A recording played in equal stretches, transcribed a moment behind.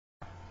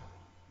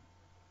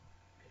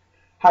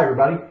Hi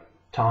everybody,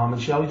 Tom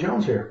and Shelly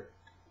Jones here.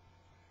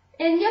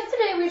 And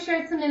yesterday we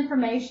shared some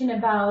information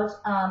about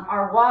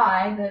our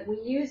why, but we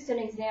used an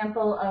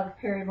example of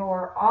Perry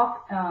Moore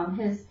off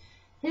his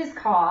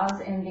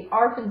cause and the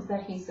orphans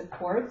that he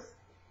supports.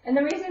 And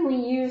the reason we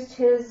used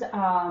his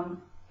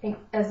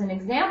as an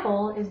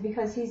example is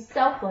because he's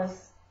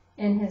selfless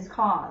in his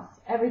cause.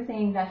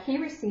 Everything that he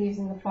receives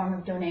in the form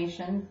of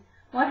donations,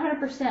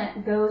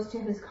 100% goes to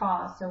his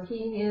cause. So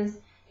he is,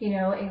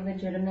 a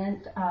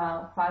legitimate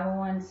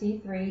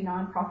 501c3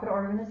 nonprofit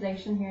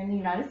organization here in the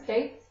United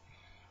States.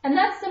 And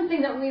that's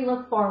something that we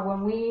look for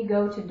when we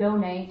go to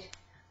donate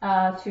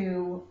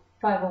to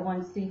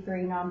 501c3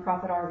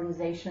 nonprofit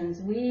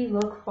organizations. We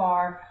look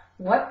for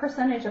what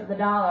percentage of the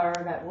dollar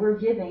that we're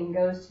giving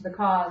goes to the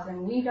cause,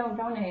 and we don't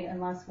donate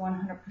unless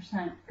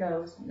 100%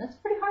 goes. And that's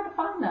pretty hard to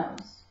find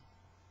those.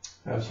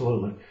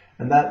 Absolutely.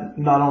 And that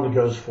not only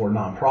goes for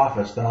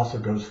nonprofits, that also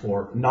goes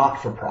for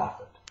not-for-profit,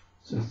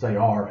 since they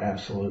are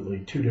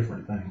absolutely two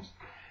different things.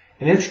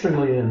 And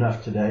interestingly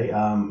enough today,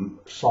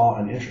 saw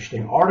an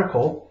interesting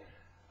article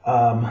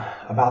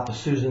about the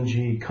Susan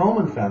G.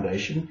 Komen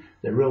Foundation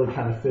that really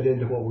kind of fit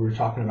into what we were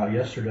talking about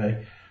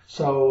yesterday.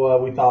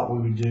 So we thought we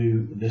would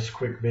do this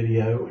quick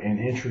video and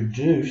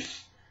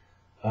introduce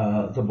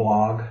the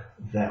blog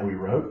that we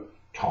wrote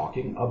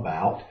talking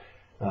about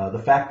the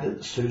fact that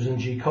the Susan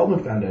G.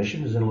 Komen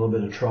Foundation is in a little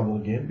bit of trouble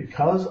again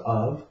because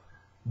of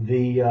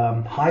the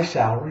high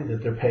salary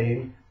that they're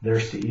paying their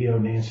CEO,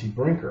 Nancy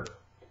Brinker.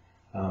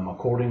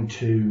 According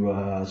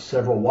to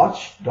several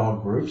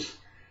watchdog groups,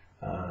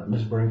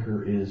 Ms.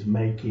 Brinker is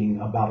making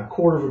about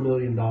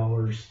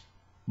 $250,000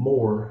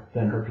 more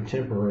than her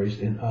contemporaries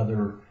in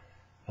other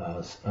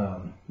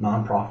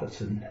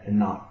nonprofits and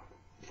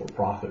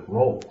not-for-profit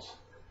roles.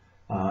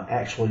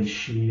 Actually,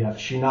 she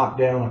knocked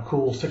down a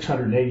cool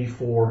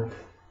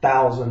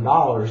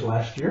 $684,000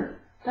 last year.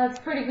 That's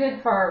pretty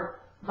good for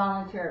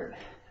volunteer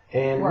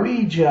And work.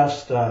 we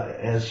just,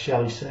 as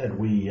Shelly said,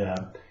 we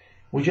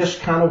just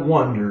kind of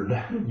wondered,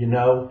 if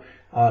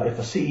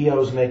a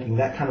CEO is making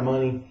that kind of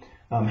money,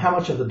 how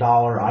much of the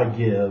dollar I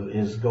give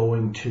is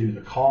going to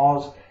the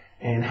cause,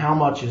 and how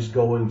much is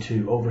going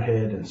to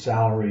overhead and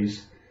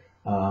salaries,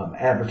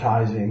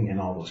 advertising, and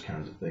all those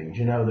kinds of things.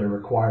 They're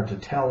required to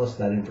tell us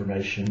that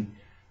information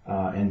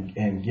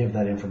and give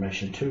that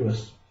information to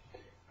us.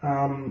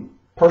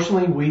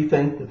 Personally, we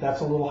think that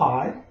that's a little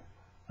high.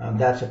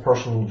 That's a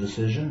personal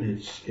decision.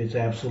 It's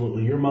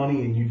absolutely your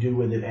money, and you do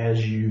with it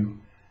as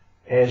you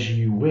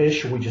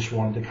wish. We just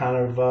wanted to kind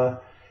of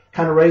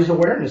raise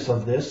awareness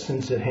of this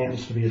since it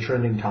happens to be a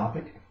trending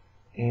topic,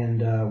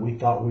 and we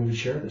thought we would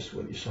share this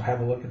with you. So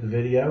have a look at the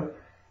video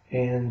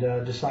and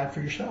decide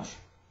for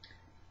yourself.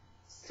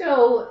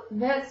 So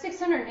that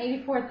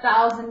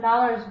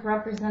 $684,000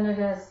 represented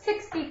a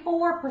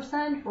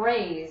 64%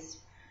 raise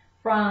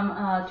from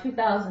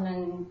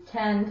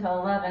 2010 to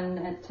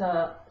 11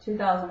 to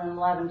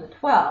 2011 to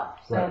 12.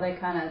 So right. They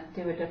kind of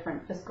do a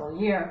different fiscal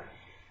year.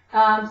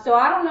 So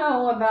I don't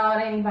know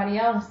about anybody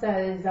else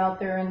that is out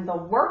there in the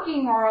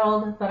working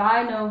world, but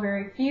I know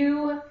very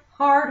few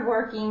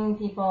hard-working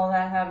people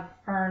that have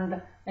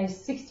earned a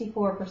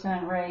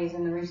 64% raise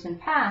in the recent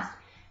past.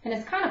 And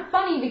it's kind of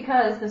funny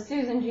because the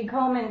Susan G.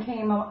 Komen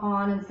came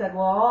on and said,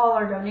 well, all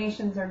our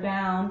donations are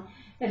down.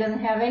 It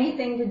doesn't have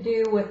anything to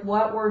do with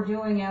what we're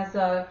doing as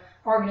a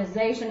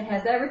organization. It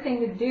has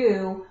everything to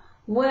do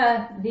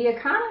with the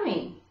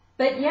economy.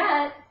 But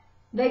yet,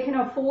 they can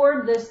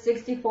afford this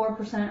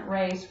 64%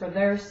 raise for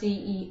their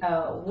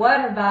CEO.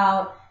 What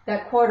about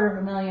that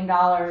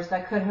 $250,000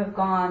 that could have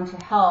gone to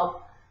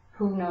help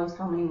who knows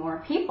how many more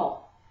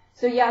people?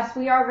 So yes,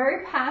 we are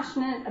very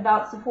passionate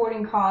about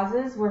supporting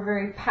causes. We're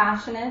very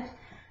passionate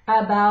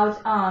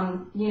about,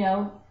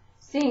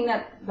 seeing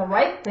that the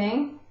right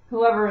thing,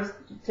 whoever is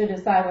to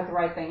decide what the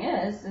right thing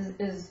is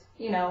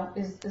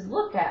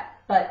looked at.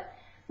 But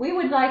we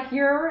would like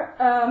your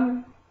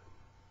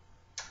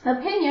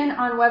opinion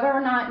on whether or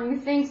not you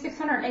think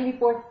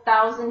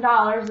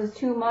 $684,000 is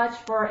too much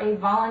for a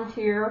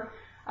volunteer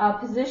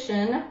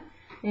position,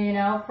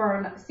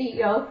 for a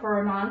CEO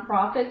for a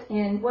nonprofit,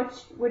 and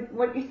what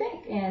you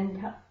think,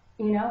 and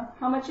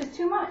how much is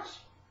too much.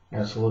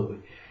 Absolutely.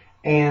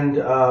 And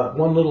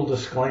one little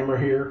disclaimer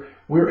here: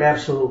 we're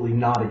absolutely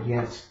not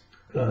against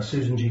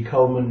Susan G.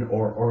 Komen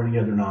or any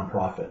other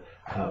nonprofit.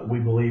 We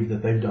believe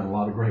that they've done a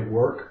lot of great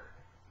work.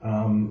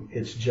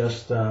 It's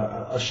just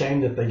a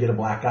shame that they get a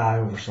black eye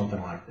over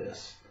something like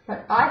this.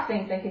 But I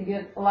think they could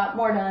get a lot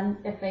more done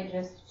if they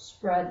just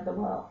spread the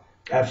wealth.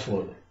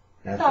 Absolutely.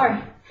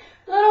 Sorry,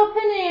 little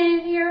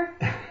opinion here.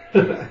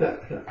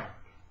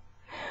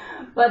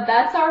 But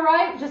that's all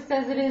right, just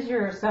as it is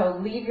yours. So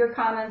leave your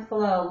comments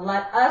below.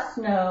 Let us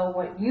know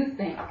what you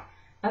think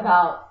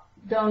about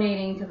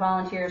donating to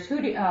volunteers,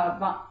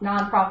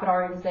 nonprofit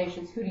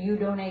organizations. Who do you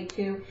donate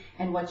to,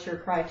 and what's your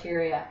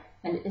criteria?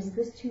 And is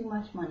this too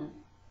much money?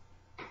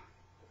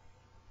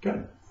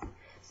 Good.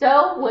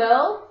 So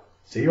we'll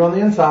see you on the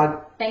inside.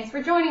 Thanks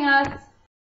for joining us.